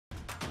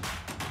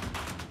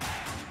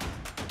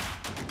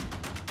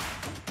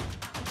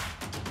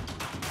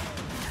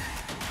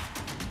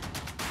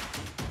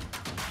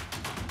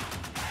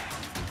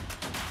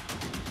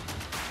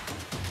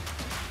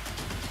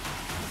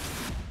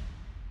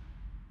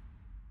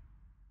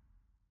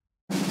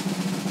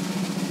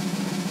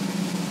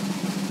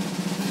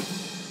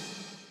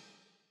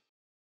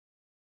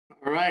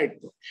right.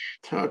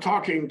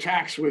 Talking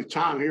tax with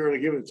Tom here on a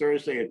given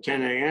Thursday at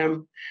 10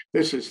 a.m.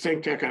 This is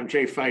ThinkTech. I'm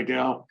Jay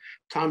Fidell.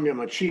 Tom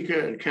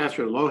Yamachika and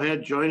Katherine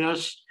Loughead join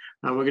us.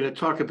 And we're going to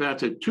talk about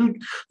the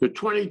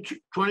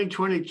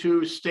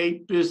 2022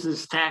 State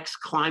Business Tax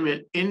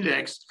Climate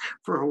Index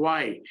for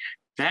Hawaii.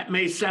 That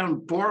may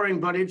sound boring,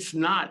 but it's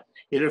not.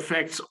 It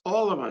affects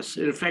all of us.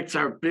 It affects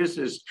our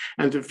business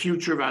and the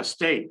future of our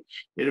state.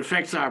 It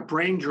affects our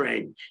brain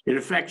drain. It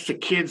affects the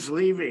kids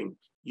leaving.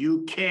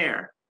 You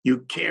care.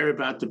 You care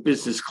about the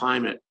business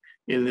climate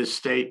in this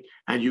state,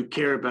 and you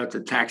care about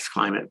the tax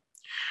climate.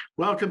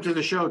 Welcome to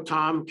the show,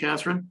 Tom,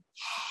 Katherine.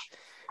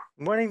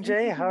 Morning,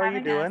 Jay. How are you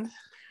doing?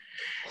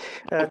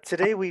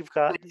 Today we've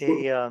got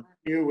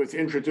you with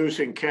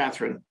introducing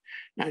Katherine,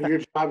 and your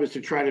job is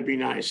to try to be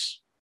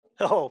nice.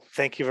 Oh,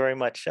 thank you very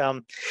much.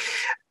 So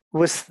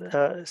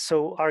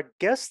our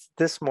guest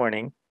this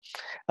morning,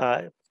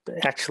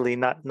 actually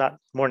not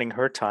morning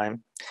her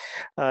time,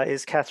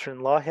 is Katherine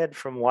Loughead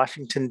from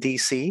Washington,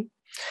 D.C.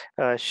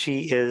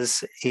 She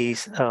is a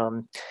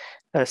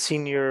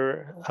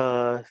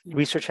senior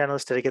research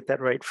analyst. Did I get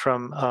that right?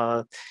 From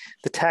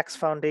the Tax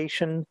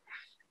Foundation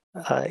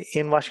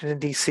in Washington,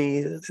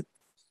 D.C.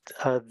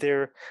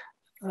 Their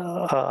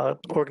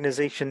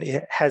organization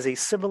has a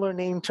similar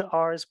name to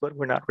ours, but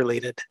we're not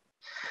related.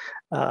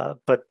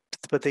 But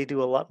they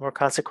do a lot more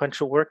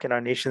consequential work in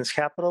our nation's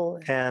capital.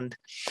 And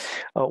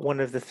one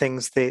of the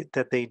things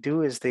that they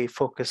do is they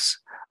focus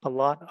a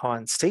lot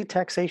on state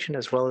taxation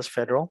as well as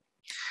federal.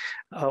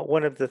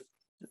 One of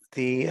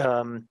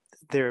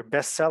their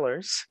best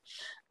sellers,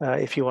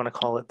 if you want to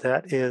call it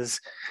that, is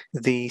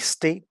the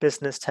State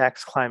Business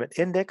Tax Climate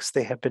Index.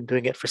 They have been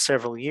doing it for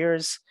several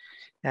years.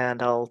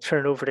 And I'll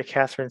turn it over to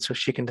Katherine so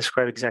she can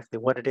describe exactly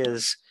what it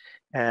is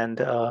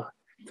and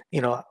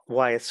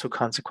why it's so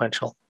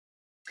consequential.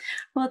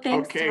 Well,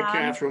 thanks, okay, Tom.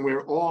 Katherine,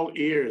 we're all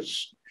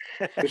ears.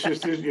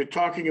 You're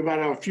talking about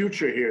our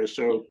future here,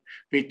 so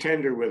be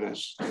tender with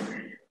us.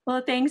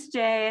 Well, thanks,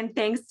 Jay, and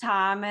thanks,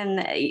 Tom. And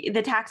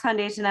the Tax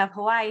Foundation of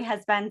Hawaii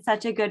has been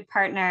such a good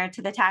partner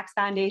to the Tax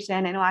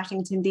Foundation in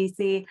Washington,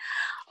 D.C.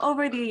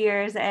 over the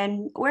years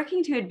and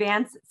working to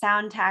advance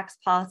sound tax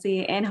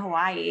policy in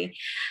Hawaii.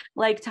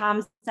 Like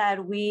Tom said,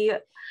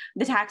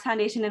 the Tax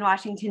Foundation in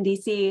Washington,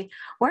 D.C.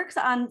 works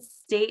on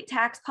state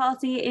tax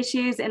policy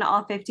issues in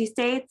all 50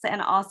 states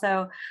and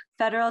also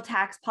federal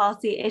tax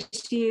policy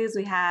issues.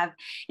 We have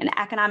an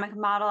economic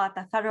model at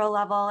the federal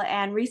level,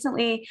 and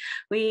recently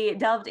we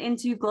delved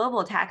into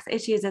global tax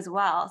issues as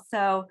well.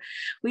 So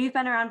we've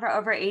been around for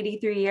over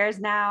 83 years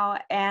now,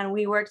 and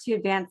we work to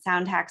advance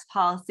sound tax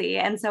policy.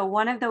 And so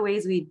one of the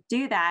ways we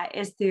do that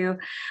is through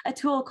a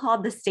tool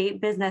called the State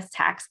Business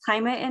Tax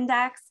Climate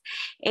Index.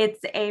 It's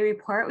a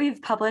report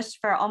we've published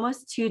for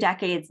almost 2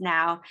 decades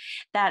now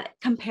that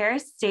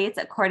compares states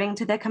according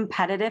to the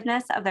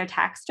competitiveness of their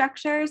tax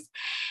structures.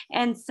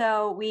 And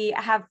so we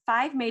have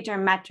 5 major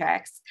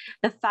metrics,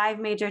 the 5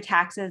 major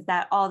taxes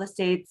that all the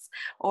states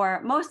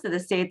or most of the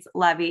states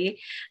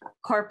levy: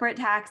 corporate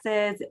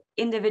taxes,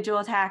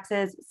 individual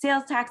taxes,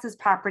 sales taxes,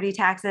 property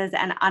taxes,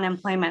 and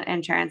unemployment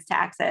insurance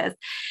taxes.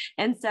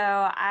 And so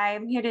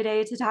I'm here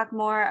today to talk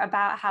more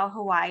about how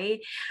Hawaii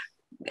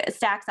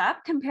stacks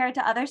up compared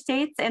to other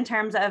states in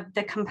terms of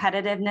the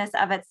competitiveness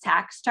of its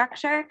tax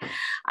structure.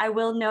 I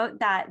will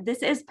note that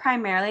this is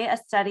primarily a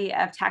study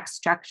of tax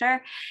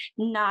structure,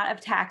 not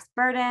of tax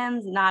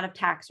burdens, not of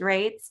tax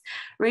rates.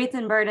 Rates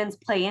and burdens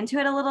play into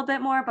it a little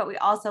bit more, but we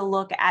also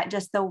look at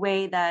just the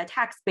way the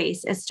tax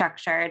base is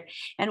structured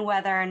and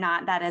whether or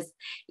not that is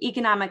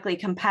economically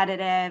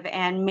competitive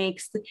and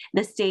makes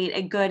the state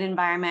a good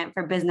environment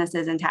for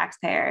businesses and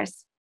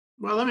taxpayers.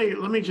 Well,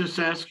 let me just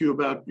ask you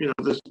about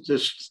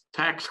this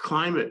tax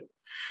climate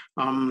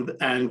and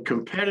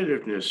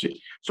competitiveness.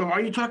 So,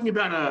 are you talking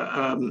about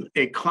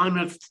a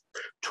climate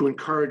to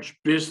encourage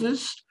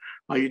business?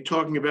 Are you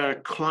talking about a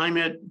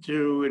climate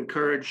to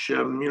encourage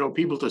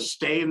people to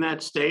stay in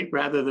that state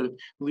rather than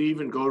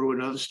leave and go to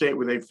another state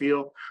where they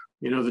feel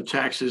the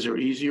taxes are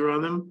easier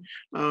on them?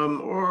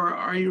 Or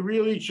are you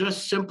really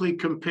just simply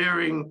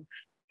comparing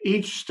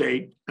each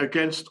state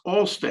against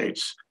all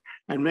states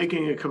and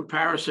making a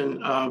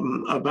comparison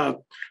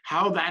about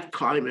how that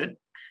climate,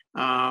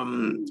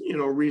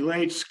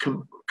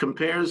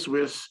 compares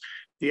with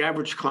the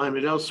average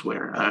climate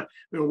elsewhere?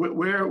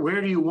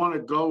 Where do you want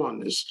to go on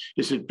this?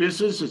 Is it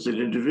business? Is it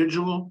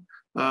individual?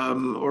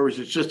 Or is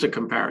it just a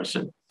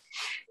comparison?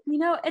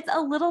 It's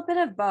a little bit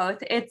of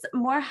both. It's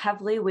more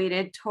heavily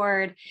weighted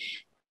toward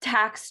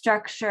tax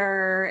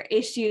structure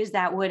issues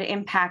that would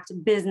impact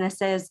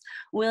businesses'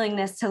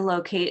 willingness to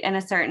locate in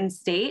a certain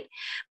state.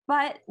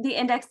 But the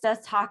index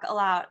does talk a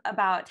lot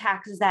about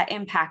taxes that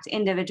impact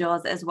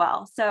individuals as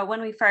well. So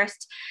when we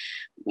first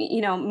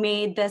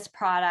made this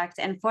product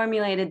and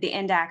formulated the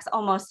index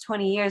almost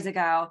 20 years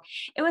ago,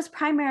 it was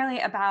primarily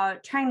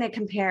about trying to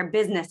compare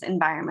business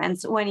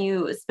environments when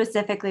you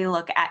specifically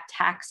look at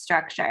tax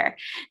structure.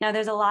 Now,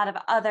 there's a lot of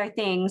other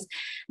things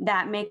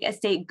that make a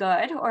state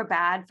good or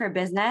bad for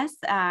business,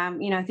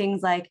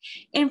 things like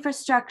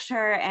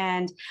infrastructure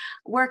and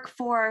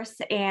workforce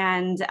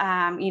and,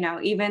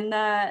 even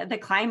the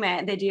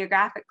climate, the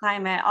geographic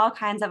climate, all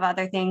kinds of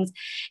other things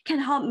can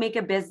help make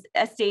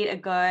a state a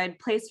good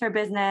place for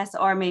business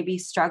or maybe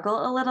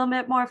struggle a little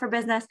bit more for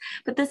business.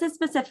 But this is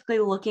specifically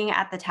looking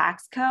at the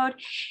tax code.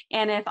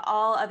 And if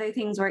all other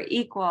things were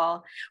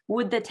equal,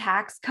 would the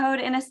tax code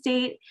in a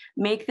state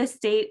make the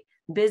state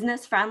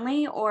business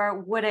friendly or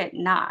would it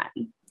not?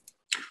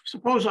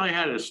 Suppose I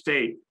had a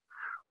state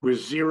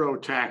with zero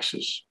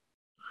taxes.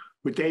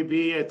 Would they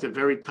be at the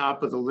very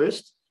top of the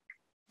list?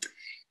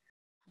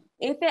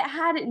 If it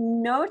had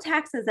no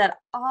taxes at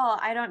all,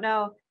 I don't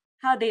know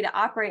how they'd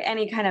operate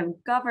any kind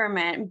of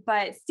government,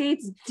 but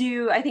states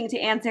do, I think, to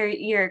answer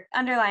your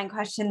underlying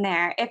question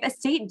there, if a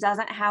state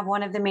doesn't have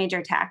one of the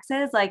major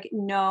taxes, like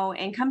no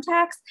income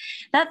tax,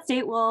 that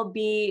state will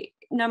be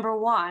number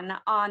one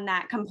on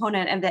that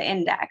component of the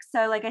index.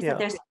 So like I said,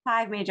 there's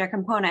 5 major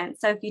components.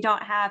 So if you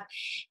don't have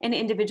an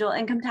individual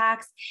income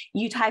tax,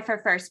 you tie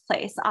for first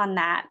place on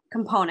that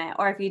component.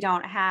 Or if you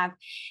don't have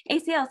a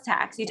sales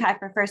tax, you tie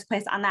for first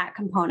place on that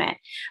component.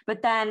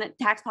 But then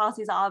tax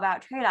policy is all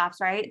about trade-offs,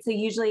 right? So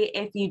usually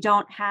if you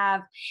don't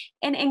have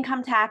an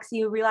income tax,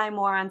 you rely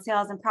more on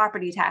sales and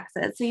property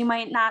taxes. So you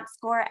might not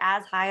score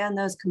as high on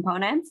those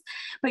components,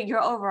 but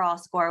your overall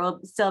score will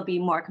still be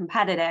more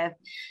competitive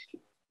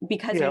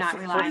because you're not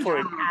relying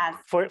on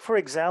as. For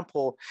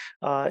example,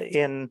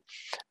 in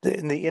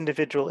the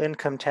individual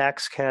income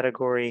tax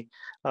category,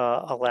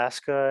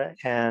 Alaska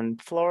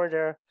and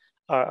Florida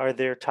are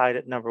there tied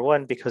at number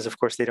 1 because, of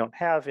course, they don't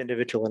have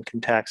individual income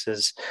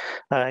taxes.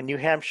 New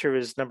Hampshire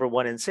is number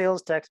 1 in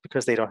sales tax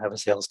because they don't have a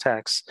sales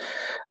tax.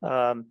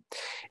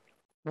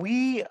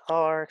 We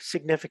are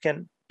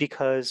significant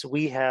because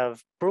we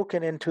have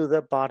broken into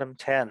the bottom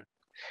 10.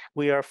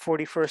 We are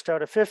 41st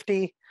out of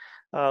 50.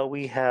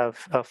 We have,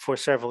 for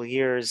several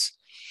years,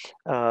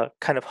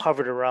 kind of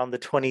hovered around the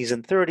 20s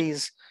and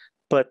 30s,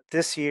 but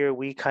this year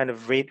we kind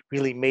of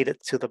really made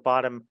it to the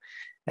bottom,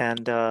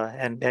 and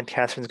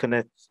Katherine's going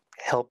to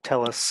help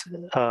tell us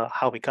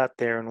how we got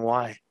there and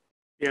why.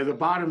 Yeah, the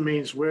bottom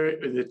means we're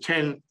in the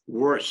 10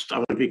 worst. I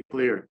want to be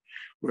clear.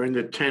 We're in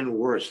the 10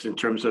 worst in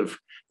terms of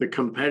the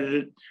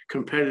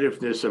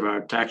competitiveness of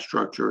our tax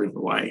structure in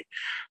Hawaii.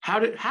 How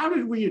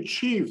did we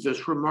achieve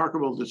this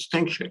remarkable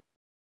distinction?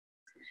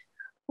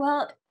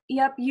 Well,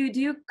 yep, you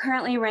do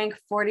currently rank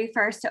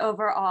 41st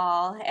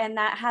overall, and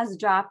that has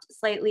dropped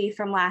slightly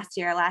from last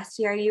year. Last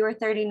year, you were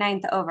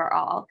 39th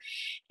overall.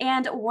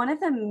 And one of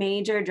the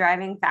major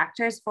driving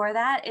factors for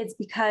that is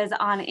because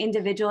on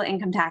individual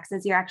income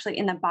taxes, you're actually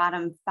in the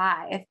bottom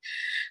 5.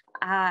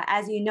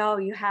 As you know,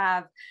 you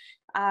have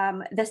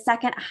the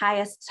second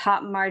highest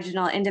top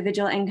marginal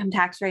individual income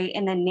tax rate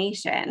in the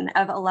nation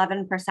of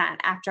 11%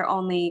 after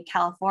only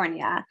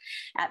California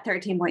at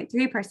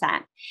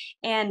 13.3%.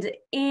 And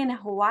in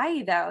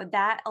Hawaii, though,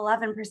 that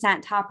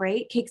 11% top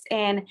rate kicks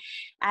in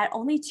at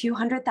only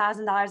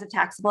 $200,000 of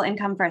taxable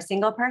income for a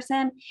single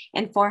person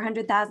and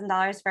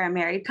 $400,000 for a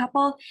married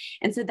couple.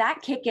 And so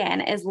that kick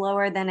in is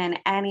lower than in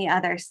any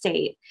other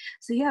state.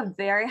 So you have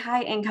very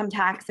high income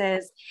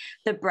taxes.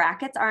 The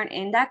brackets aren't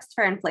indexed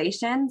for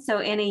inflation. So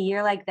in a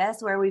year like this,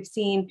 where we've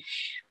seen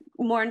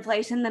more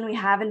inflation than we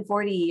have in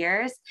 40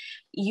 years,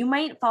 you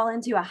might fall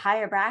into a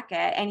higher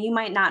bracket and you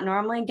might not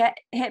normally get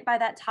hit by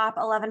that top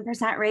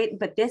 11% rate,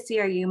 but this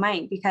year you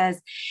might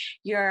because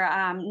your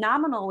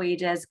nominal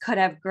wages could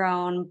have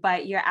grown,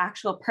 but your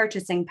actual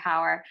purchasing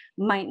power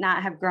might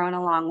not have grown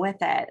along with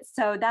it.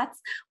 So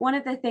that's one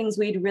of the things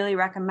we'd really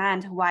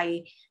recommend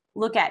Hawaii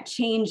look at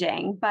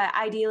changing. But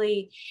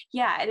ideally,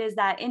 yeah, it is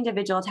that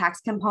individual tax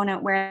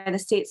component where the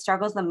state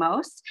struggles the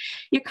most.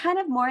 You're kind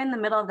of more in the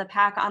middle of the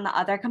pack on the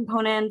other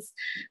components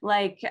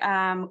like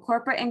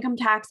corporate income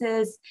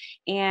taxes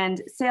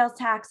and sales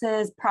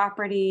taxes,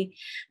 property,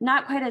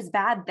 not quite as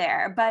bad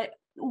there. But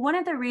one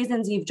of the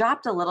reasons you've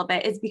dropped a little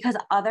bit is because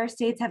other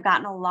states have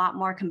gotten a lot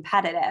more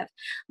competitive.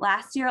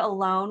 Last year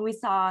alone, we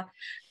saw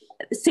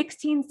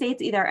 16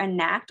 states either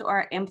enact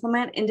or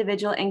implement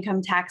individual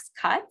income tax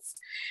cuts,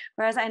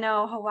 whereas I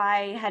know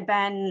Hawaii had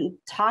been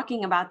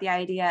talking about the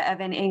idea of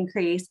an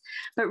increase,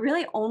 but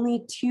really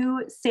only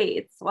 2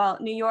 states, well,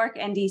 New York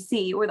and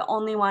DC, were the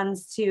only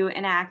ones to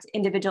enact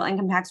individual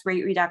income tax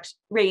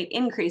rate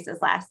increases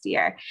last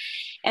year.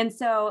 And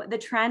so the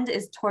trend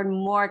is toward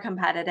more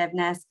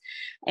competitiveness,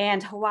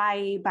 and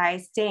Hawaii, by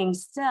staying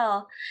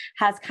still,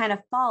 has kind of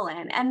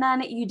fallen. And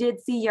then you did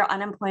see your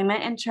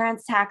unemployment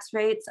insurance tax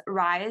rates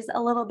rise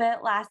a little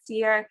bit last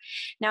year.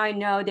 Now I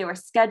know they were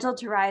scheduled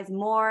to rise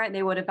more.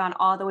 They would have gone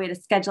all the way to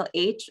Schedule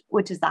H,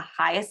 which is the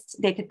highest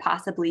they could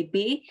possibly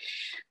be.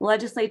 The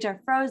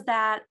legislature froze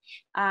that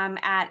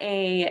at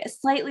a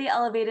slightly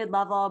elevated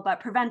level, but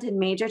prevented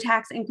major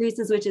tax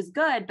increases, which is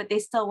good, but they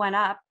still went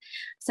up.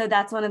 So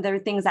that's one of the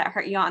things that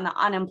hurt you on the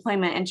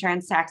unemployment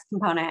insurance tax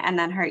component and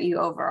then hurt you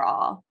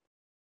overall.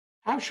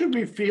 How should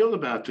we feel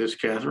about this,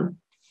 Katherine?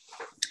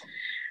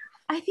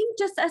 I think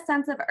just a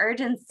sense of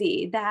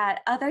urgency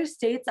that other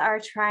states are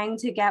trying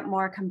to get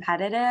more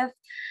competitive.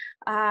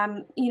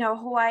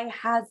 Hawaii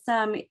has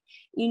some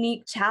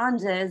unique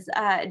challenges,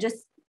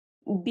 just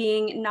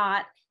being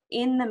not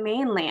in the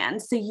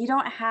mainland. So you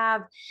don't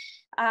have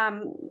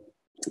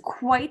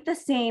quite the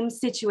same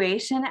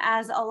situation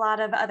as a lot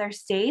of other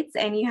states,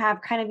 and you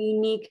have kind of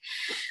unique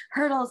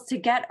hurdles to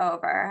get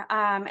over.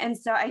 And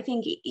so I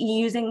think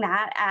using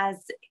that as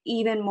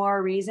even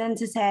more reason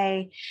to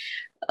say,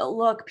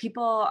 look,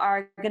 people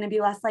are going to be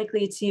less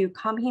likely to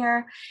come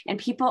here,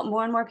 and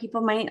more and more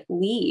people might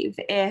leave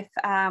if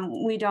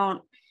we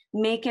don't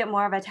make it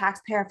more of a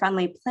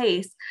taxpayer-friendly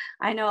place.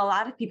 I know a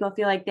lot of people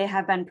feel like they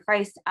have been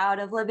priced out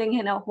of living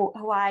in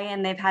Hawaii,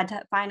 and they've had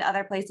to find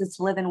other places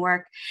to live and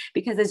work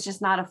because it's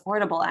just not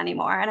affordable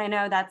anymore. And I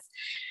know that's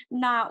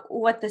not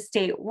what the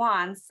state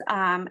wants.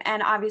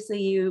 And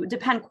obviously you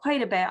depend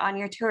quite a bit on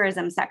your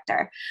tourism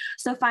sector.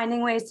 So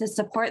finding ways to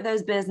support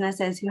those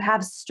businesses who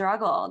have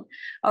struggled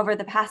over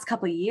the past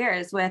couple of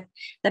years with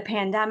the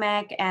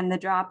pandemic and the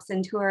drops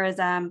in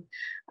tourism,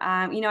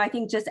 I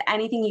think just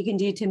anything you can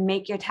do to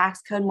make your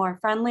tax code more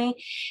friendly,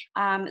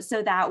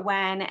 so that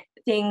when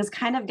things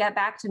kind of get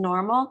back to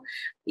normal,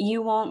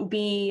 you won't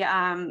be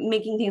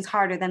making things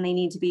harder than they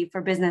need to be for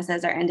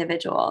businesses or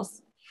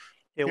individuals.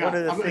 Yeah, one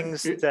of the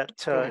things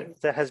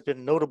that has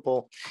been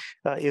notable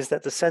is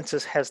that the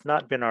census has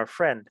not been our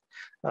friend.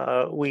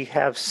 We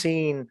have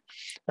seen,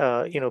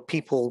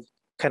 people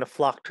kind of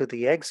flock to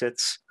the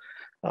exits,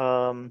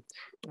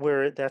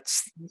 where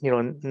that's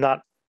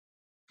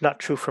not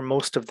true for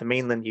most of the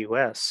mainland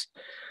U.S.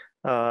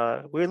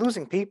 We're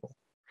losing people.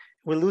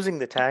 We're losing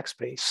the tax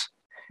base.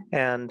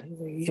 And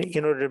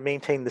in order to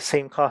maintain the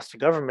same cost of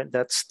government,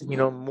 that's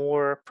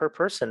more per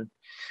person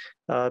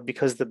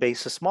because the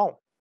base is small.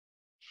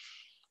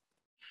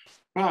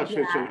 Well,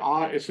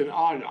 it's an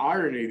odd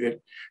irony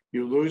that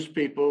you lose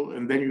people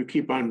and then you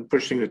keep on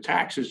pushing the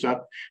taxes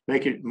up,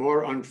 make it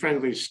more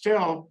unfriendly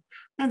still,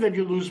 and then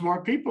you lose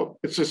more people.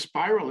 It's a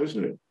spiral,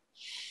 isn't it?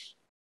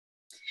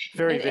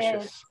 Very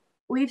vicious.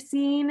 We've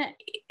seen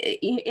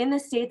in the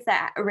states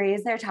that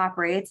raise their top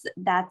rates,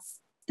 that's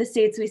the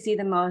states we see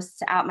the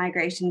most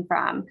outmigration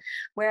from.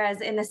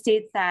 Whereas in the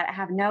states that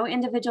have no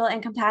individual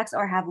income tax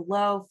or have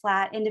low,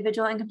 flat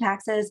individual income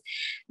taxes,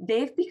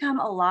 they've become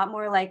a lot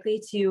more likely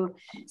to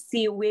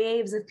see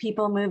waves of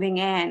people moving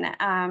in.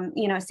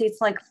 States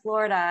like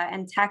Florida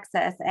and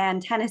Texas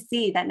and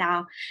Tennessee that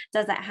now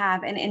doesn't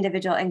have an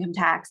individual income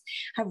tax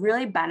have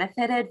really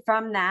benefited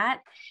from that.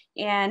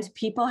 And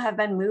people have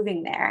been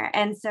moving there.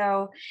 And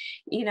so,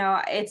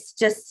 it's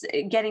just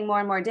getting more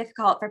and more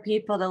difficult for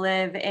people to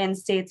live in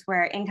states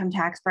where income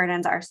tax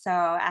burdens are so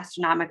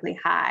astronomically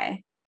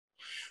high.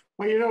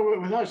 Well,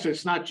 with us,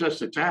 it's not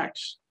just a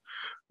tax.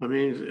 I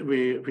mean,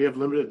 we have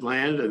limited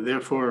land, and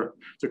therefore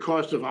the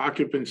cost of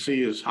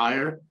occupancy is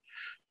higher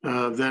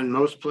than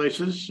most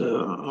places,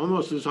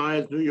 almost as high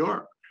as New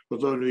York.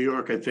 Although New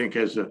York, I think,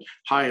 has the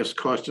highest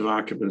cost of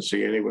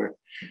occupancy anywhere.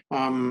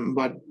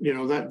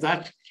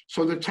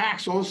 So the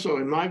tax also,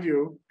 in my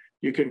view,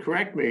 you can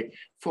correct me,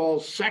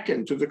 falls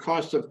second to the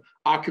cost of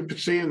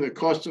occupancy and the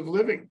cost of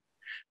living.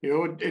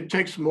 It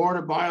takes more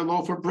to buy a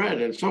loaf of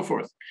bread and so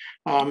forth.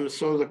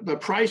 So the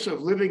price of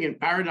living in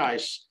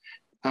paradise,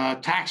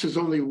 tax is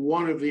only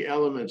one of the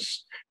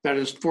elements that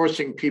is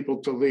forcing people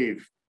to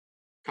leave.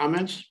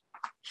 Comments?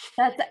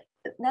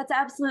 That's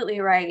absolutely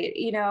right.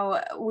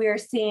 We're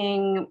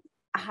seeing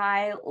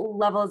high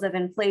levels of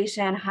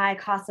inflation, high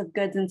cost of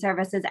goods and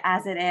services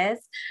as it is.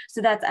 So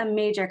that's a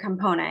major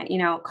component.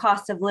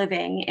 Cost of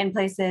living in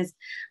places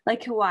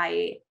like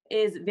Hawaii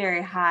is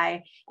very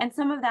high. And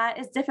some of that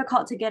is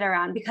difficult to get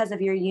around because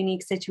of your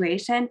unique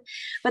situation,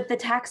 but the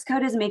tax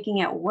code is making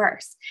it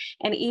worse.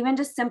 And even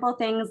just simple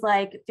things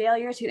like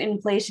failure to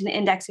inflation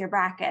index your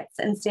brackets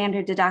and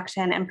standard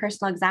deduction and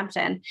personal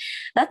exemption,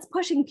 that's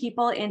pushing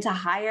people into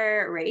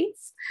higher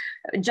rates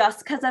just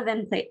because of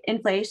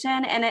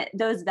inflation. And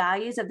those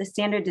values of the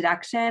standard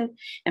deduction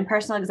and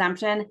personal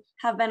exemption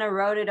have been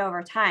eroded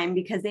over time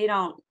because they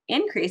don't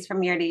increase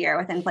from year to year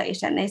with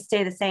inflation. They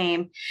stay the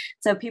same.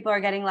 So people are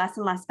getting less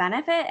and less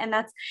benefit. And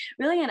that's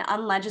really an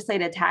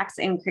unlegislated tax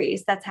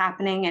increase that's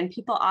happening. And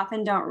people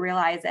often don't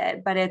realize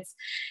it, but it's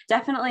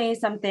definitely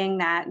something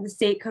that the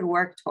state could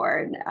work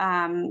toward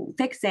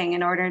fixing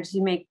in order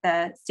to make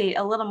the state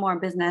a little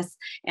more business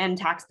and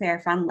taxpayer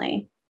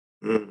friendly.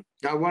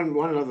 Now,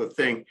 one other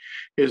thing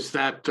is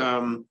that,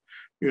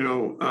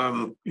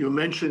 you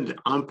mentioned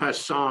en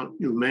passant,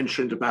 you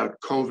mentioned about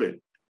COVID.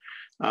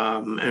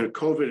 And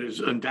COVID has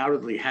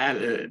undoubtedly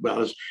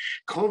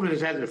COVID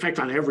has had an effect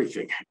on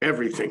everything.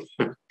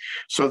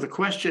 So the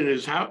question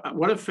is,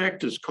 what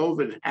effect does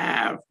COVID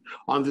have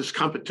on this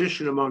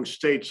competition among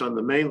states on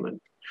the mainland?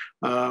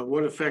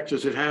 What effect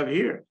does it have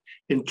here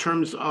in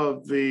terms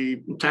of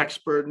the tax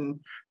burden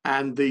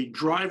and the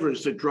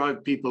drivers that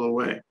drive people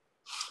away?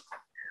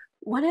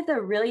 One of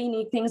the really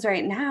unique things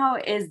right now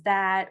is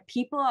that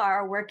people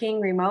are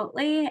working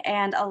remotely,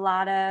 and a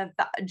lot of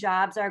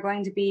jobs are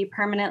going to be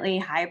permanently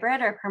hybrid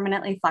or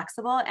permanently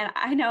flexible. And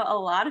I know a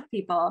lot of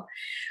people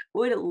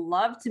would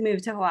love to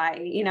move to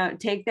Hawaii,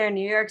 take their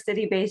New York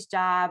City based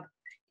job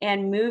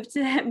and move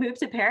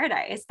to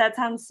paradise. That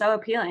sounds so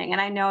appealing.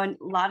 And I know a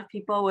lot of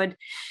people would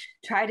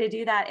try to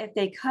do that if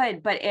they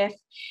could. But if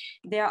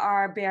there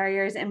are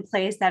barriers in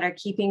place that are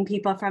keeping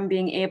people from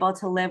being able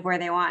to live where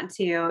they want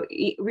to,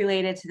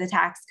 related to the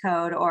tax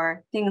code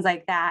or things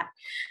like that,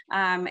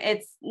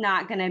 it's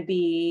not going to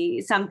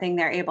be something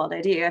they're able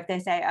to do. If they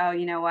say, oh,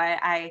 you know what,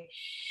 I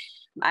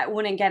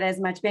wouldn't get as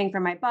much bang for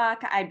my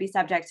buck. I'd be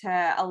subject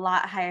to a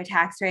lot higher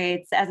tax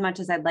rates. As much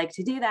as I'd like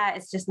to do that,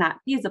 it's just not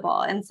feasible.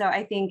 And so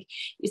I think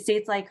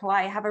states like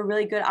Hawaii have a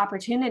really good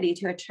opportunity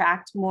to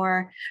attract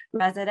more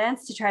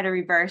residents, to try to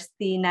reverse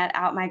the net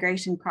out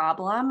migration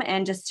problem,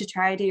 and just to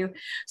try to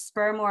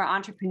spur more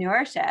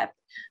entrepreneurship.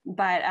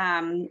 But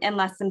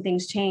unless some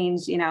things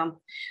change,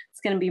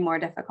 it's going to be more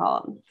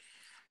difficult.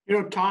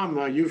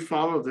 Tom, you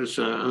followed this,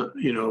 in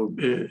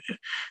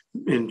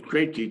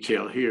great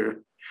detail here.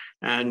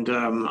 And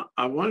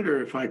I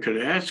wonder if I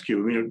could ask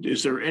you,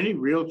 is there any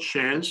real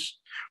chance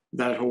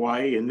that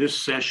Hawaii in this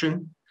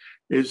session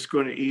is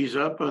going to ease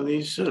up on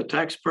these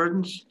tax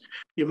burdens?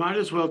 You might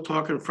as well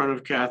talk in front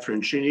of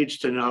Katherine. She needs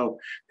to know,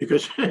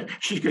 because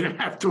she's going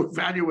to have to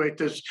evaluate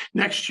this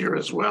next year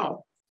as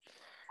well.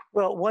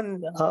 Well,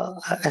 one,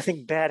 I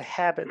think, bad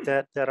habit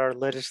that our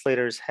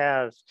legislators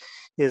have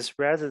is,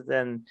 rather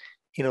than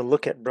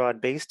look at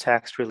broad-based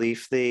tax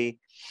relief, they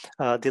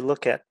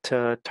look at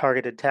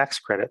targeted tax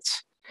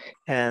credits.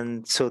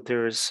 And so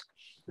there's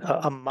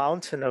a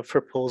mountain of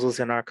proposals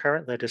in our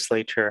current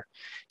legislature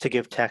to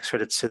give tax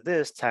credits to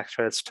this, tax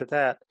credits to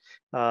that,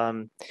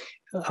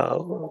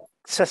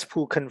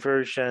 cesspool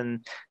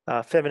conversion,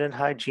 feminine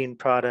hygiene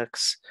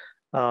products,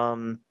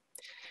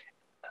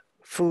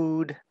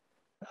 food,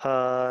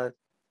 you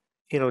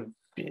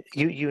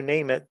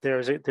name it.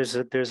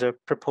 There's a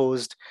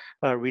proposed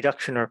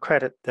reduction or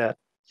credit that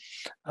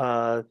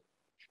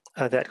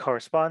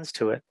corresponds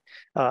to it.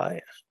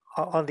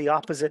 On the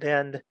opposite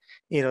end,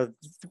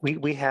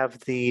 we have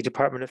the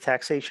Department of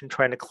Taxation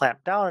trying to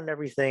clamp down on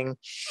everything.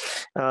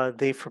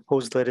 They've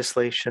proposed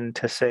legislation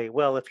to say,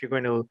 well, if you're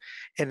going to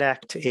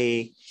enact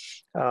a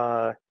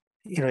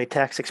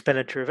tax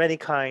expenditure of any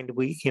kind,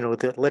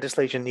 the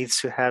legislation needs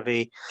to have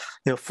a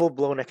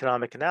full-blown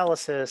economic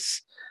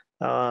analysis,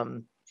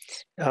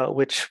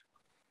 which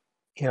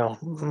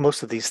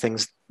most of these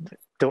things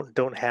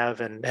don't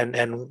have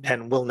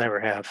and will never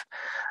have.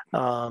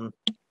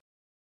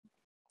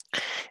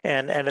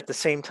 And at the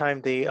same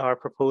time, they are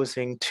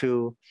proposing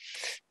to,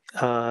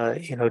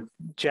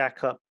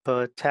 jack up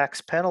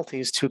tax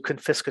penalties to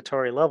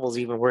confiscatory levels,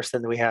 even worse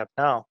than we have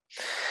now.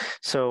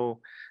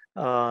 So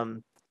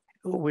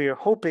we are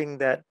hoping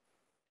that,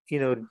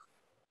 due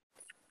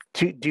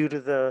to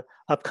the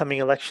upcoming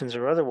elections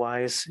or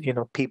otherwise,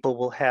 people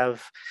will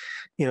have,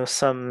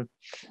 some,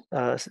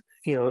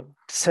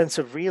 sense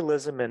of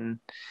realism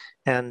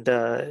and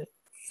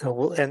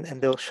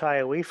they'll shy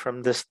away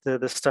from the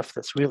stuff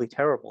that's really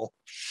terrible,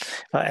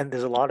 and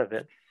there's a lot of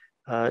it.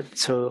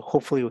 So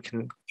hopefully we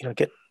can,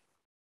 get.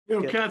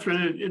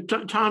 Katherine,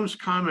 Tom's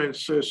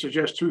comments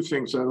suggest two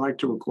things I'd like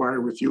to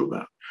inquire with you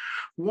about.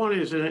 One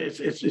is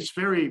it's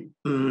very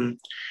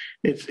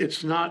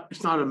it's not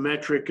a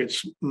metric.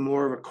 It's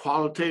more of a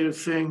qualitative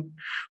thing.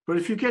 But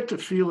if you get the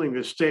feeling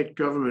the state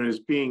government is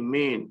being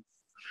mean,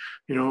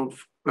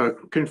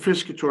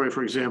 confiscatory,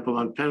 for example,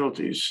 on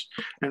penalties,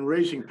 and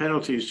raising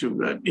penalties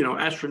to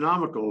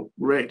astronomical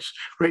rates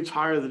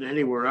higher than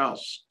anywhere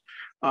else,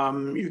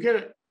 you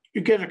get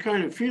a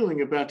kind of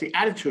feeling about the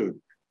attitude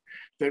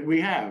that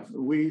we have.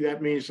 That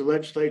means the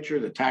legislature,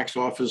 the tax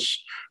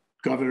office,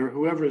 governor,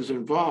 whoever is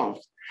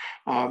involved.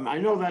 I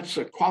know that's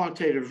a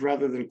qualitative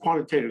rather than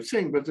quantitative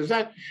thing, but does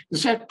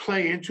that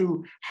play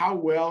into how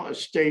well a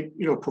state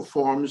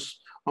performs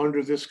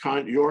under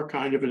your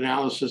kind of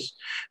analysis?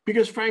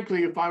 Because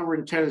frankly, if I were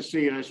in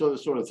Tennessee and I saw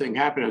this sort of thing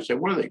happen, I'd say,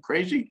 what are they,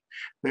 crazy?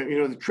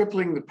 They're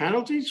tripling the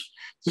penalties?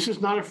 This is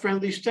not a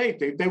friendly state.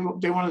 They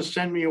want to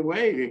send me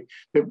away.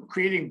 They're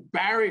creating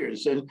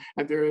barriers and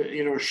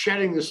they're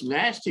shedding this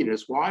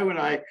nastiness. Why would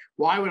I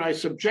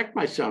subject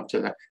myself to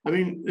that? I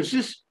mean,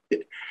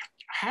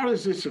 how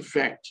does this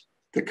affect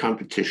the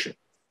competition?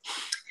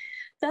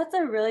 That's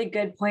a really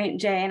good point,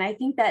 Jay. And I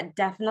think that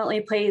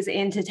definitely plays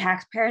into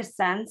taxpayers'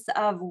 sense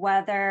of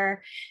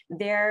whether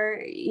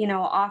their,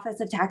 Office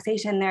of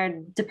Taxation,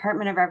 their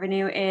Department of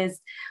Revenue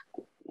is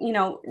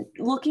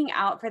looking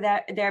out for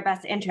their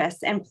best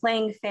interests and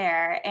playing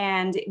fair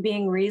and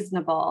being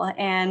reasonable.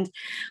 And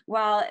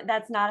while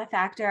that's not a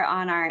factor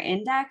on our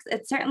index,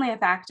 it's certainly a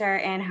factor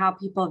in how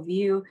people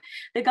view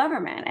the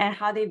government and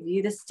how they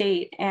view the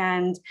state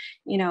and,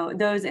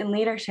 those in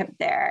leadership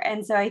there.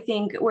 And so I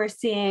think we're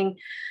seeing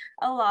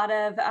a lot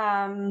of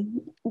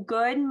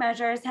good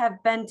measures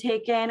have been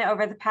taken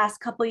over the past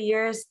couple of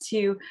years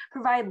to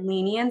provide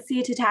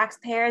leniency to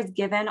taxpayers,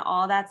 given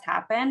all that's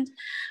happened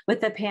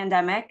with the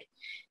pandemic.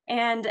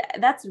 And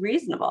that's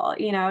reasonable,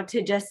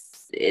 to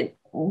just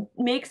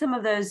make some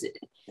of those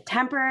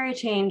temporary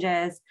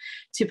changes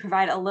to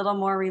provide a little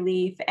more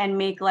relief and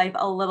make life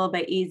a little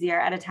bit easier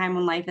at a time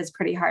when life is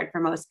pretty hard for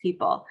most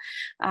people.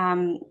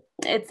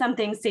 It's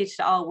something states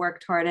should all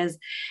work toward, is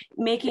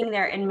making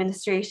their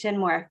administration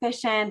more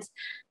efficient,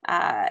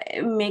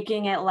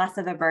 making it less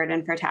of a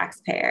burden for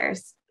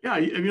taxpayers. Yeah,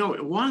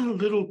 one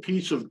little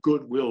piece of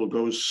goodwill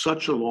goes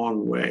such a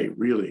long way,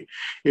 really.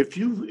 If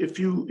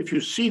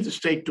you see the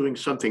state doing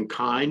something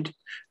kind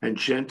and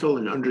gentle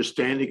and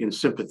understanding and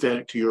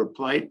sympathetic to your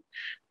plight,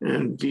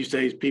 and these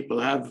days people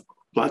have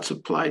lots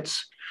of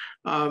plights,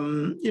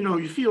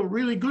 you feel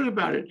really good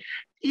about it,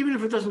 even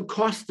if it doesn't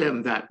cost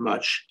them that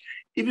much,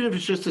 even if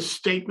it's just a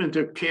statement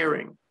of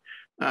caring.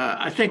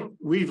 I think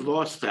we've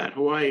lost that.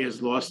 Hawaii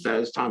has lost that,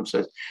 as Tom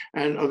says,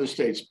 and other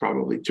states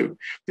probably too.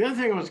 The other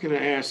thing I was going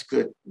to ask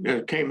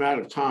that came out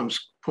of Tom's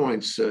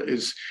points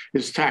is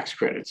tax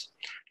credits.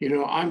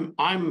 I'm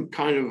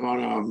kind of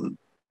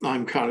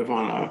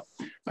on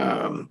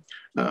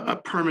a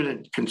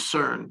permanent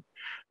concern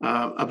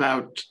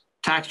about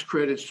tax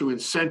credits to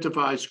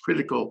incentivize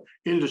critical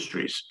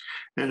industries.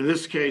 And in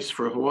this case,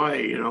 for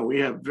Hawaii,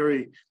 we have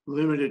very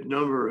limited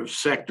number of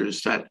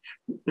sectors that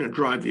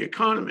drive the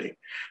economy.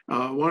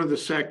 One of the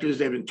sectors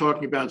they've been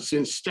talking about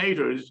since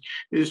statehood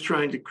is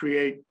trying to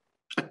create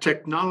a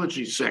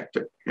technology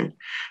sector.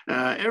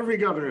 Every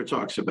governor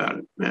talks about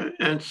it,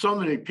 and so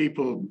many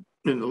people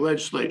in the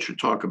legislature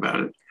talk about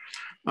it.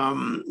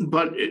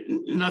 But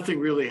nothing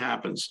really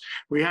happens.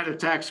 We had a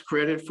tax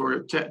credit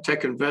for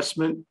tech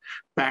investment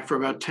back for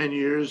about 10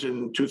 years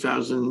in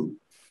 2000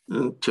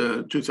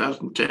 to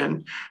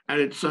 2010, and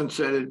it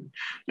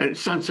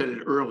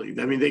sunsetted early.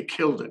 I mean, they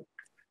killed it.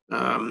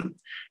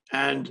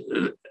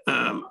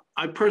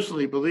 I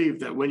personally believe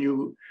that when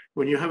you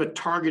have a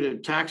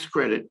targeted tax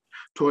credit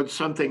towards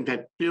something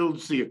that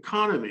builds the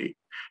economy,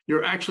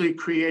 you're actually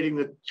creating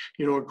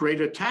a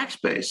greater tax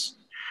base.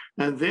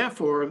 And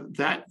therefore,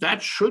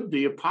 that should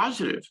be a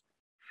positive.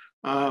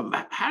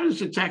 How does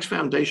the Tax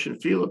Foundation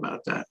feel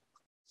about that?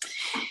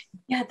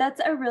 Yeah,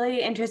 that's a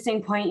really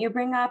interesting point you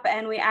bring up.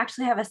 And we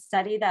actually have a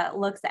study that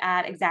looks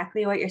at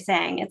exactly what you're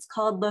saying. It's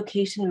called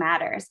Location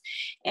Matters.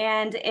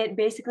 And it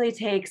basically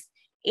takes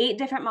 8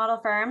 different model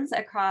firms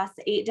across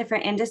 8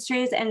 different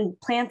industries and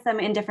plants them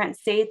in different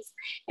states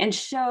and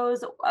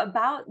shows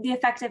about the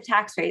effective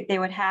tax rate they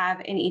would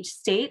have in each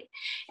state.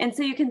 And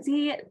so you can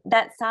see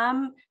that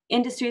some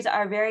industries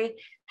are very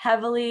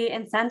heavily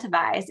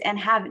incentivized and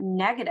have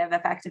negative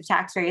effective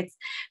tax rates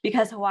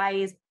because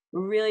Hawaii is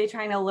really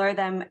trying to lure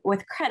them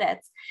with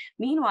credits.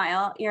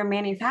 Meanwhile, your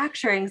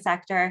manufacturing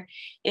sector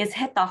is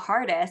hit the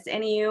hardest,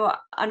 and you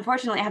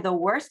unfortunately have the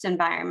worst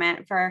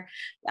environment for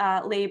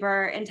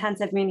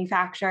labor-intensive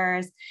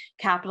manufacturers.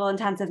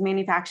 Capital-intensive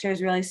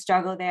manufacturers really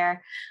struggle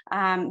there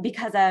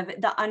because of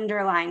the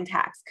underlying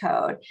tax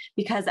code,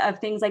 because of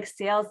things like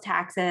sales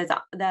taxes.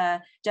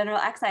 The general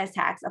excise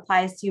tax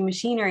applies to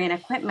machinery and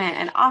equipment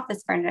and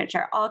office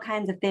furniture, all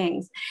kinds of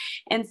things.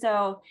 And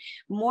so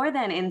more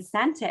than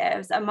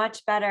incentives, a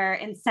much better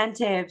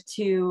incentive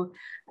to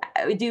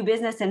do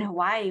business in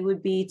Hawaii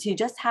would be to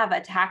just have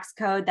a tax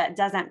code that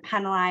doesn't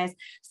penalize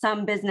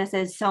some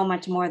businesses so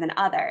much more than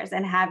others,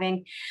 and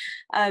having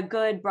a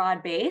good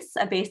broad base,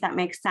 a base that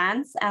makes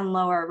sense, and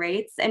lower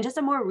rates, and just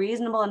a more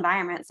reasonable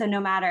environment. So no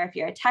matter if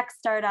you're a tech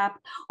startup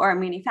or a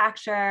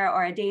manufacturer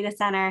or a data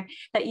center,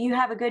 that you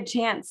have a good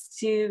chance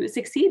to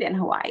succeed in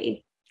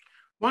Hawaii.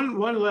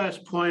 One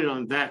last point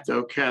on that,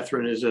 though,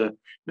 Katherine, is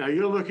now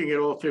you're looking at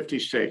all 50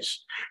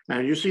 states,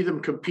 and you see them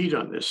compete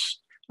on this.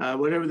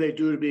 Whatever they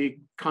do to be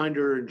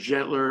kinder,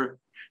 gentler,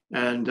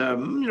 and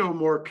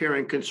more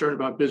caring, concerned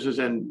about business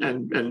and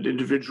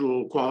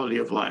individual quality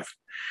of life.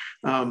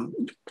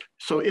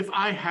 So if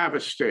I have a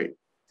state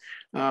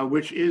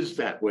which is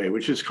that way,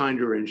 which is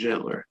kinder and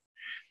gentler,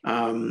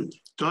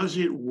 does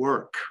it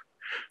work?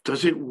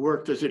 Does it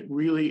work? Does it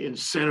really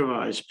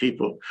incentivize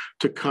people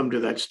to come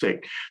to that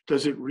state?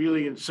 Does it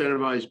really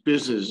incentivize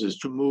businesses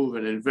to move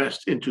and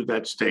invest into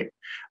that state?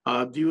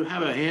 Do you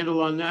have a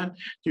handle on that?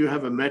 Do you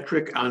have a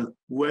metric on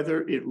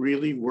whether it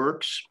really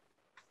works?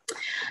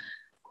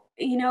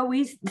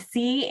 We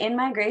see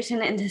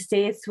in-migration into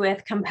states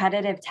with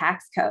competitive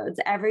tax codes.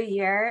 Every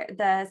year,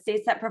 the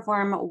states that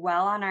perform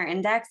well on our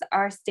index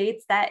are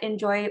states that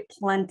enjoy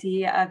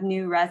plenty of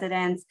new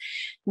residents,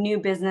 new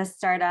business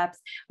startups.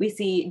 We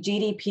see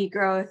GDP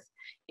growth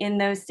in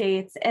those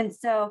states. And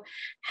so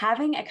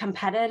having a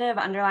competitive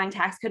underlying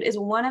tax code is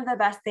one of the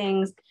best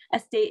things a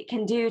state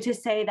can do to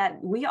say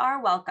that we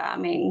are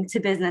welcoming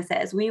to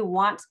businesses. We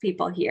want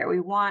people here.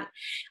 We want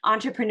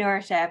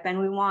entrepreneurship, and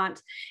we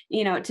want,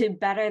 to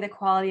better the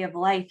quality of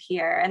life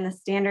here and the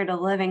standard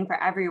of living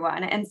for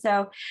everyone. And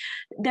so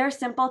there are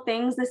simple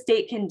things the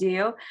state can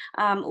do,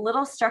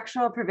 little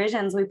structural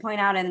provisions we point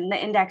out in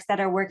the index that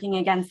are working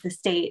against the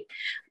state.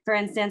 For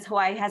instance,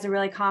 Hawaii has a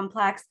really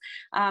complex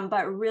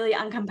but really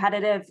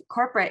uncompetitive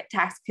corporate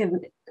tax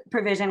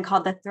provision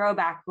called the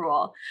throwback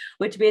rule,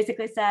 which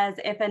basically says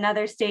if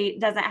another state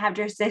doesn't have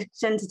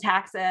jurisdiction to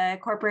tax a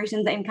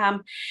corporation's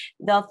income,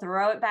 they'll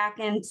throw it back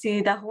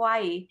into the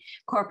Hawaii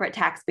corporate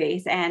tax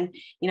base and,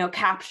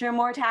 capture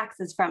more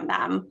taxes from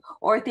them.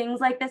 Or things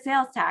like the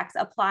sales tax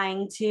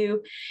applying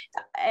to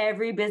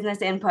every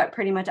business input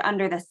pretty much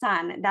under the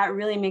sun. That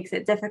really makes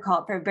it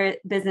difficult for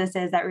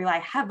businesses that rely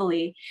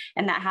heavily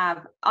and that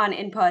have on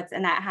inputs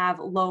and that have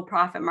low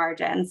profit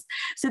margins.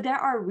 So there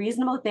are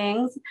reasonable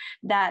things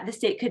that the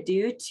state could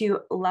do to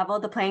level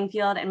the playing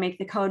field and make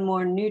the code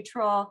more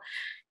neutral.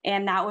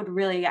 And that would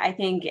really, I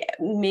think,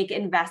 make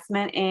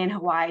investment in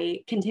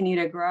Hawaii continue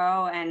to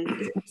grow, and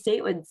the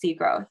state would see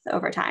growth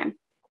over time.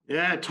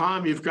 Yeah,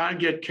 Tom, you've got to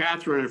get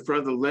Katherine in front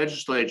of the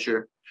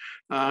legislature.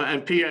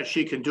 And P.S.,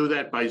 she can do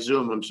that by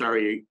Zoom. I'm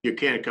sorry, you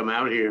can't come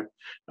out here.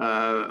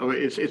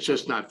 It's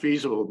just not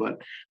feasible,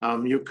 but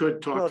you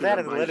could talk to them by Zoom. Well, that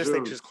and the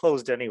legislature is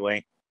closed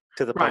anyway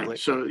to the public. Right,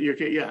 so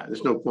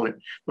there's no point.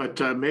 But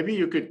maybe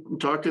you could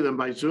talk to them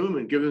by Zoom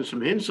and give them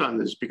some hints on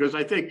this, because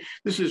I think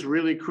this is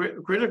really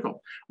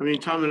critical. I mean,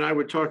 Tom and I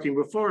were talking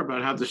before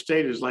about how the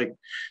state is like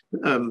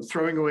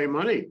throwing away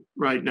money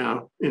right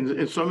now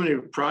in so many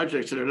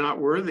projects that are not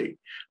worthy.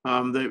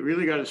 They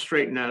really got to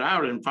straighten that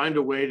out and find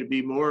a way to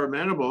be more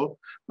amenable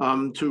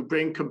to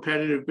bring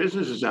competitive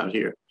businesses out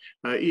here,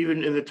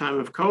 even in the time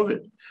of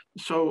COVID.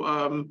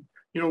 So,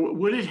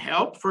 would it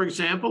help, for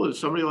example, if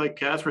somebody like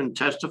Katherine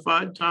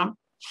testified, Tom?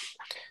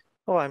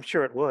 Oh, I'm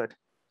sure it would.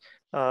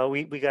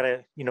 We got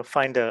to,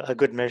 find a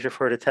good measure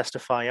for her to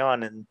testify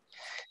on,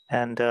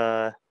 and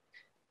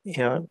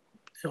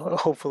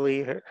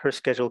hopefully her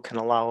schedule can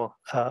allow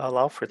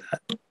for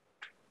that.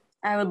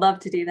 I would love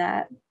to do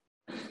that.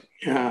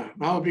 Yeah,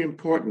 that would be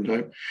important.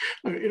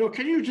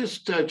 Can you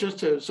just so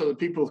that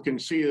people can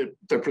see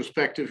the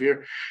perspective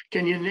here,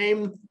 can you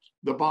name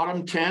the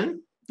bottom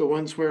 10, the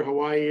ones where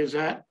Hawaii is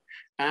at,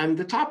 and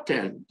the top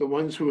 10, the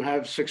ones who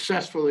have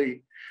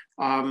successfully,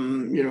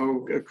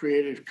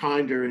 created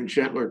kinder and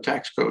gentler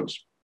tax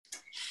codes?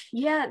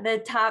 Yeah, the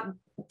top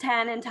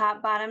 10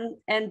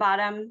 and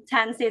bottom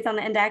 10 states on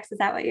the index. Is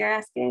that what you're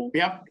asking?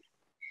 Yep.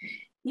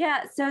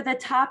 Yeah, so the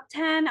top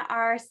 10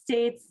 are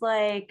states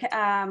like,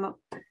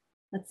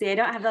 let's see, I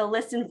don't have the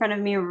list in front of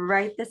me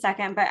right this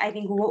second, but I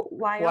think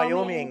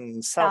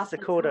Wyoming, South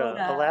Dakota,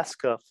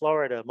 Alaska,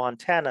 Florida,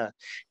 Montana,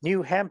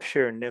 New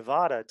Hampshire,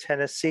 Nevada,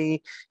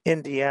 Tennessee,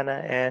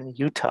 Indiana, and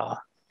Utah.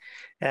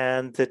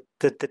 And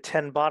the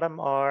 10 bottom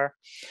are,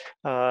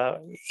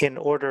 in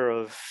order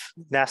of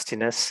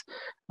nastiness,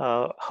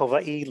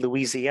 Hawaii,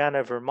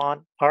 Louisiana,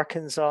 Vermont,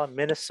 Arkansas,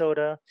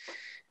 Minnesota,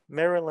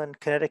 Maryland,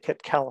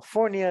 Connecticut,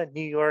 California,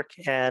 New York,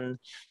 and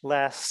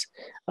last,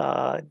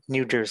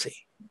 New Jersey.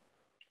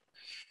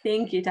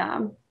 Thank you,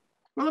 Tom.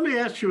 Well, let me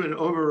ask you an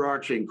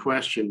overarching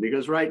question,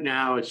 because right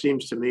now it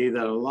seems to me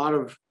that a lot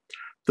of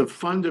the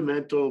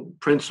fundamental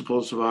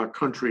principles of our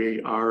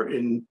country are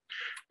in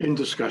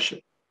discussion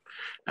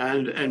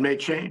and may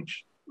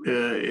change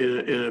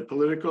in a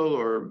political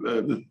or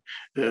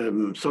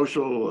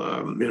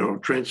social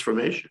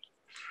transformation.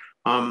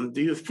 Do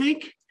you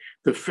think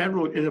the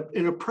federal,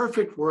 in a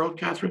perfect world,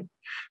 Katherine,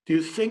 do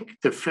you think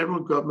the federal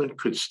government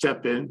could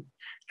step in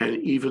and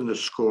even the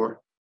score?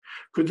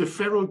 Could the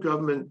federal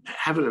government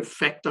have an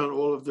effect on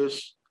all of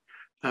this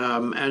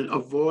and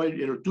avoid,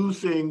 do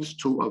things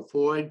to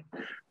avoid,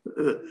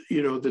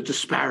 the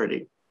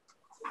disparity?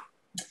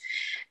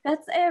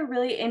 That's a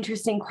really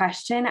interesting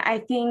question. I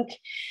think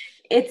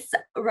it's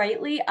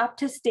rightly up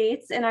to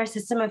states in our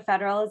system of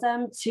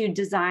federalism to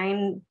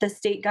design the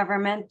state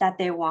government that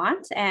they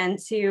want and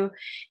to,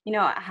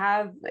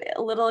 have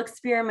little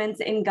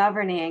experiments in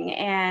governing,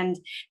 and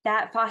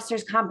that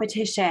fosters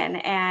competition.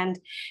 And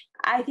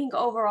I think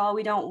overall,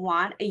 we don't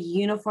want a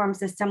uniform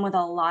system with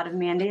a lot of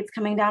mandates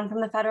coming down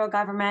from the federal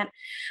government.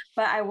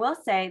 But I will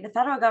say the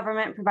federal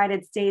government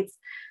provided states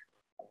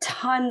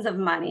tons of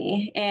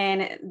money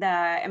in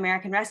the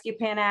American Rescue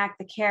Plan Act,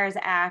 the CARES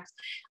Act,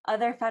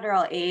 other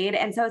federal aid.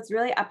 And so it's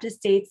really up to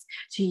states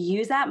to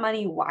use that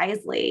money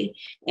wisely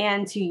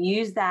and to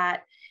use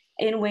that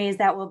in ways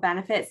that will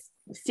benefit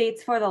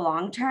states for the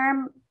long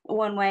term.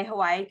 One way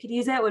Hawaii could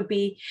use it would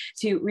be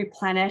to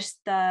replenish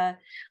the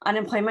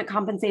unemployment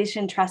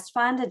compensation trust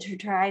fund and to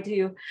try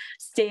to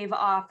stave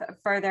off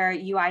further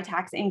UI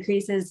tax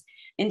increases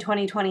in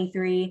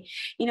 2023.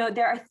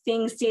 There are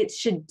things states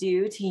should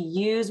do to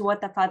use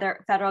what the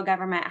federal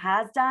government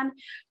has done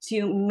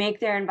to make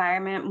their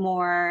environment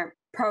more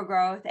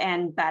pro-growth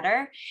and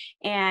better.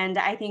 And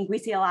I think we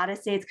see a lot of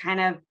states kind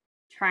of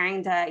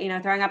trying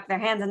to, throwing up their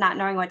hands and not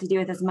knowing what to do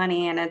with this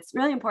money. And it's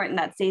really important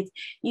that states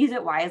use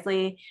it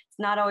wisely. It's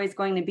not always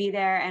going to be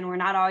there, and we're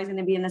not always going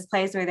to be in this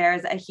place where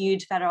there's a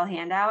huge federal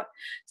handout.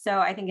 So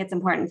I think it's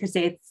important for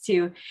states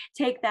to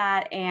take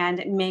that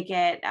and make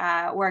it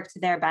work to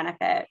their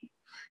benefit.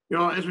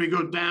 As we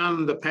go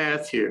down the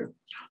path here,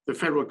 the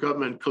federal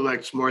government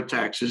collects more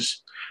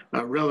taxes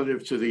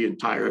relative to the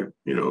entire,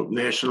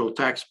 national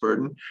tax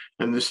burden,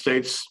 and the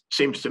states,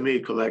 seems to me,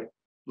 collect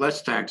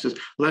less taxes,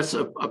 less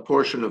a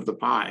portion of the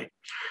pie.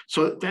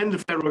 So then the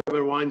federal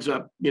government winds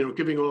up,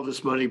 giving all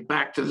this money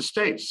back to the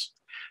states,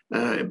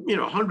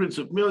 hundreds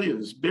of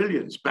millions,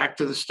 billions back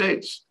to the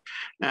states.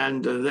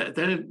 And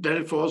then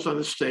it falls on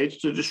the states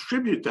to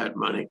distribute that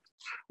money.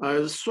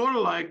 It's sort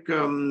of like,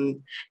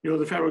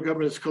 the federal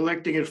government is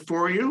collecting it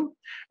for you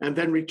and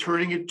then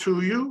returning it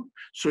to you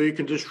so you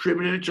can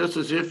distribute it just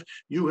as if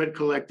you had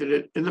collected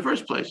it in the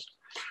first place.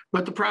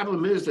 But the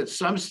problem is that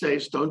some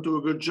states don't do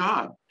a good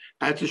job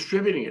at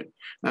distributing it.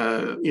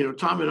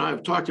 Tom and I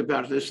have talked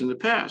about this in the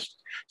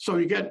past. So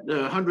you get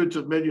hundreds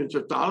of millions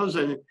of dollars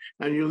and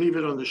you leave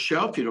it on the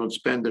shelf. You don't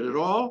spend it at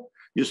all.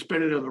 You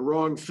spend it on the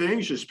wrong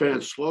things. You spend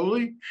it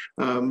slowly.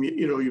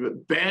 You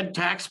have bad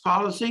tax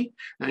policy,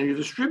 and you're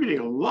distributing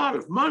a lot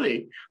of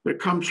money that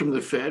comes from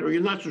the Fed, or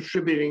you're not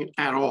distributing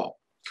at all,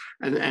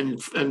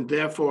 and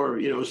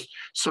therefore,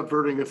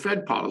 subverting the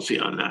Fed policy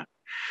on that.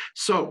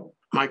 So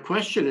my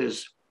question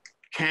is,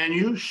 can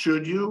you,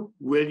 should you,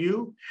 will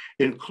you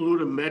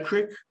include a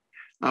metric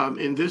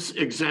in this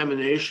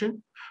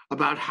examination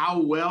about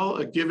how well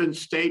a given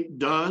state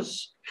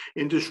does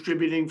in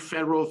distributing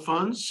federal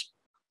funds?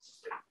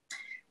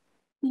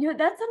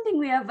 That's something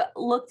we have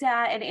looked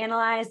at and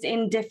analyzed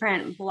in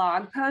different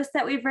blog posts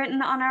that we've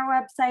written on our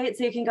website.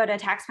 So you can go to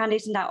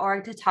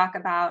taxfoundation.org to talk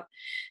about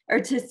or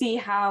to see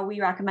how we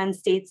recommend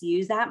states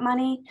use that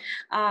money.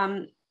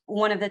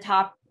 One of the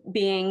top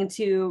being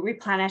to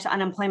replenish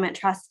unemployment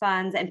trust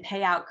funds and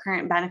pay out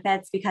current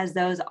benefits, because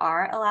those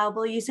are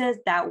allowable uses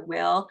that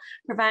will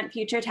prevent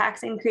future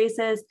tax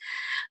increases.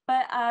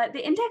 But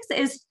the index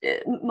is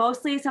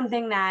mostly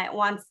something that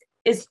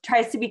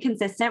tries to be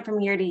consistent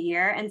from year to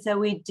year. And so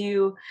we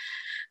do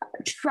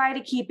try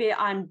to keep it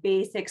on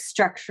basic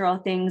structural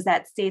things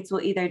that states will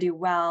either do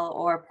well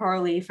or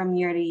poorly from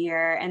year to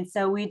year. And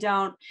so we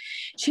don't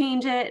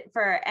change it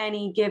for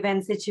any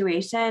given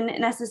situation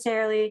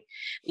necessarily.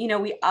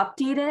 We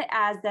update it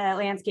as the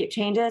landscape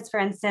changes.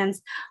 For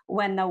instance,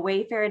 when the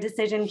Wayfair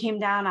decision came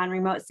down on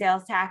remote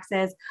sales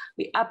taxes,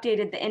 we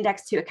updated the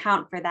index to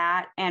account for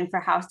that and for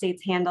how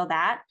states handle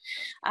that.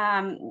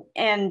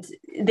 And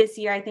this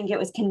year, I think it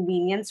was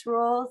convenience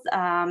rules,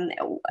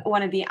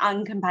 one of the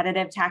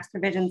uncompetitive tax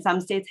provisions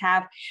some states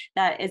have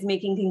that is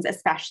making things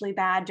especially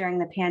bad during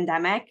the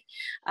pandemic.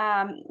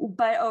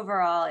 But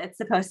overall, it's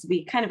supposed to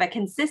be kind of a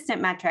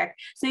consistent metric,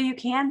 so you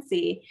can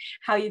see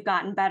how you've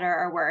gotten better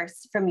or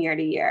worse from year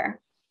to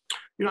year.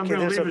 Okay,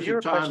 there's a viewer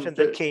question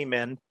that came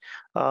in,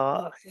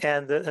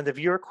 and the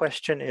viewer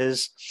question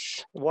is,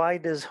 why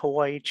does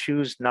Hawaii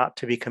choose not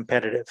to be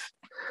competitive?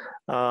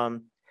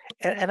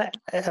 And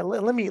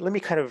let me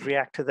kind of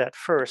react to that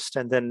first,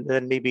 and then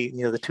maybe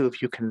the two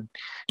of you can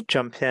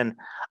jump in.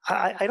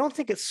 I don't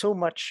think it's so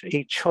much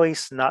a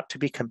choice not to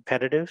be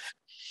competitive,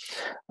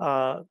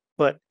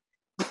 but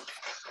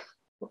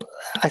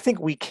I think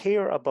we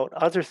care about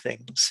other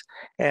things,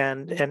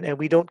 and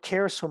we don't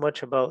care so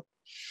much about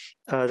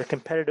the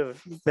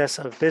competitiveness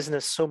of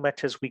business so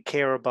much as we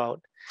care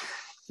about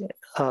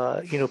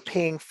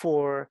paying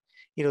for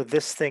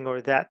this thing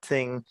or that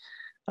thing.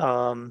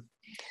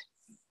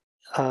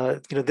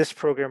 This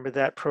program or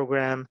that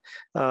program,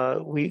 and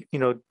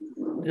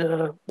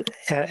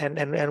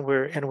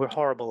we're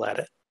horrible at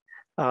it,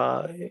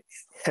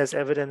 as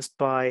evidenced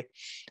by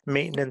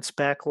maintenance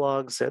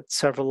backlogs at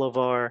several of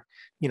our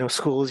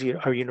schools,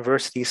 our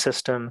university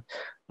system,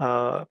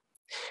 our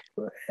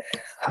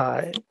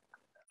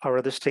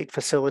other state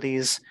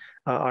facilities,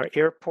 our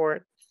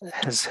airport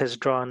has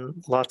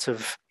drawn lots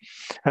of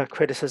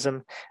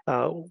criticism.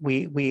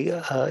 We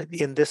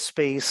in this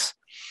space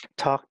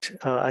talked,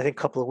 I think,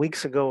 a couple of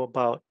weeks ago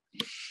about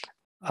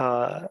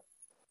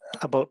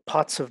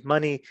pots of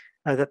money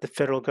that the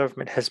federal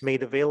government has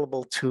made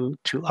available to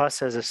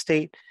us as a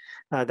state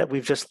that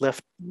we've just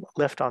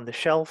left on the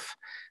shelf.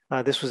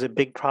 This was a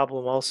big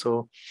problem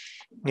also,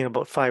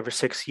 about 5 or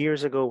 6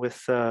 years ago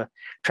with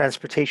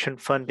transportation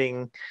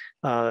funding,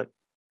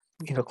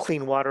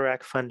 Clean Water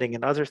Act funding,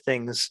 and other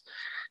things.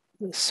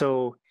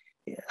 So,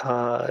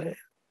 and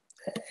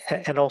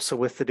also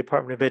with the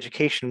Department of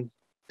Education,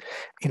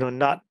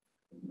 not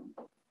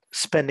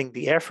spending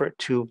the effort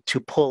to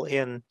pull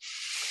in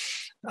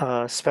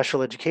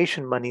special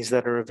education monies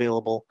that are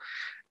available.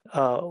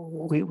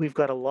 We've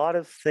got a lot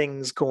of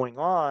things going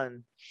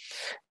on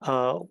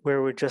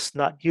where we're just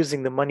not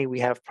using the money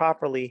we have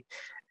properly,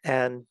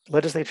 and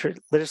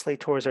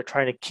legislators are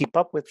trying to keep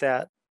up with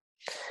that,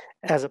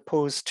 as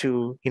opposed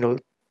to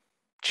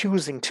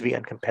choosing to be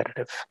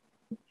uncompetitive.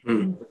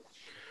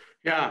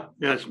 Yeah,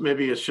 yes,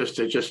 maybe it's just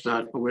they're just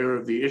not aware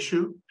of the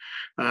issue,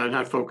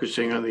 not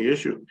focusing on the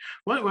issue.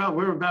 Well,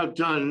 we're about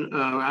done,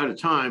 out of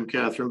time,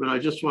 Catherine, but I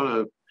just want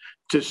to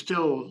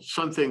distill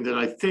something that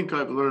I think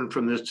I've learned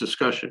from this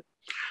discussion.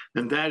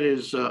 And that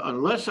is,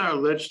 unless our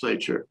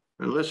legislature,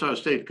 unless our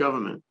state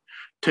government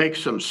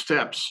takes some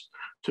steps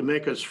to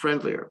make us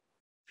friendlier,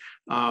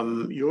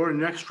 your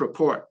next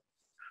report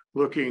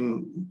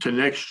looking to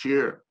next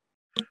year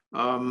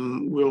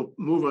will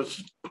move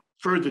us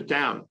further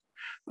down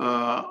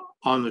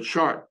on the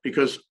chart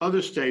because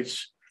other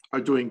states are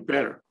doing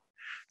better.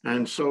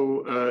 And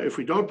so if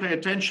we don't pay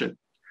attention,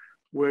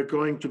 we're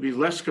going to be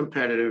less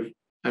competitive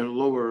and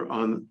lower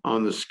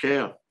on the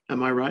scale.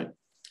 Am I right?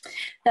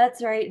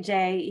 That's right,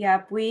 Jay.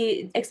 Yep.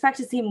 We expect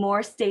to see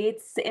more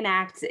states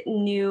enact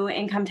new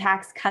income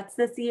tax cuts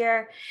this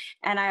year.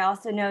 And I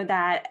also know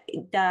that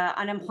the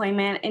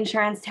unemployment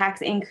insurance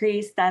tax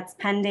increase that's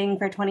pending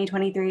for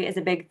 2023 is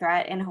a big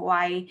threat in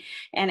Hawaii.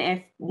 And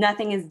if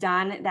nothing is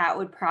done, that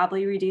would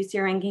probably reduce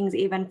your rankings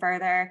even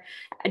further,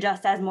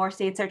 just as more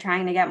states are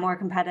trying to get more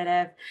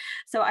competitive.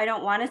 So I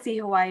don't want to see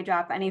Hawaii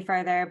drop any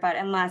further, but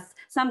unless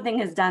something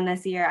is done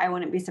this year, I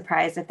wouldn't be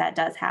surprised if that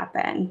does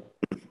happen.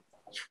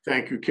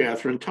 Thank you,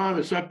 Catherine. Tom,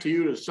 it's up to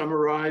you to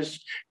summarize,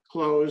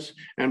 close,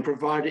 and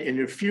provide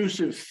an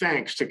effusive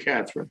thanks to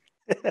Catherine.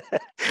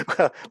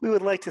 Well, we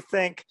would like to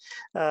thank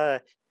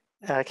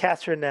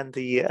Katherine and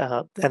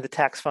the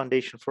Tax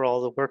Foundation for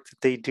all the work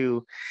that they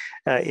do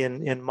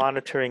in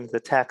monitoring the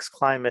tax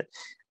climate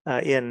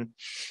in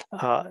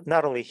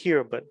not only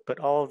here but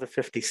all of the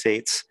 50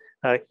 states.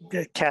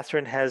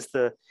 Katherine has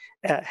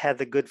had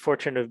the good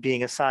fortune of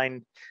being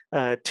assigned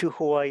to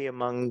Hawaii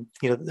among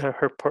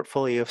her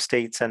portfolio of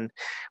states, and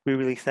we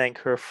really thank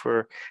her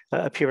for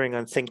appearing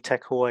on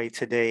ThinkTech Hawaii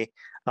today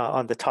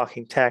on the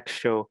Talking Tax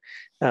Show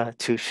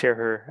to share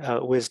her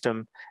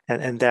wisdom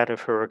and that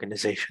of her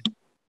organization.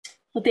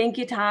 Well, thank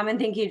you, Tom, and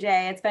thank you,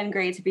 Jay. It's been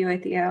great to be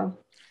with you.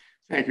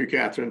 Thank you,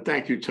 Catherine.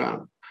 Thank you,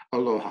 Tom.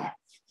 Aloha.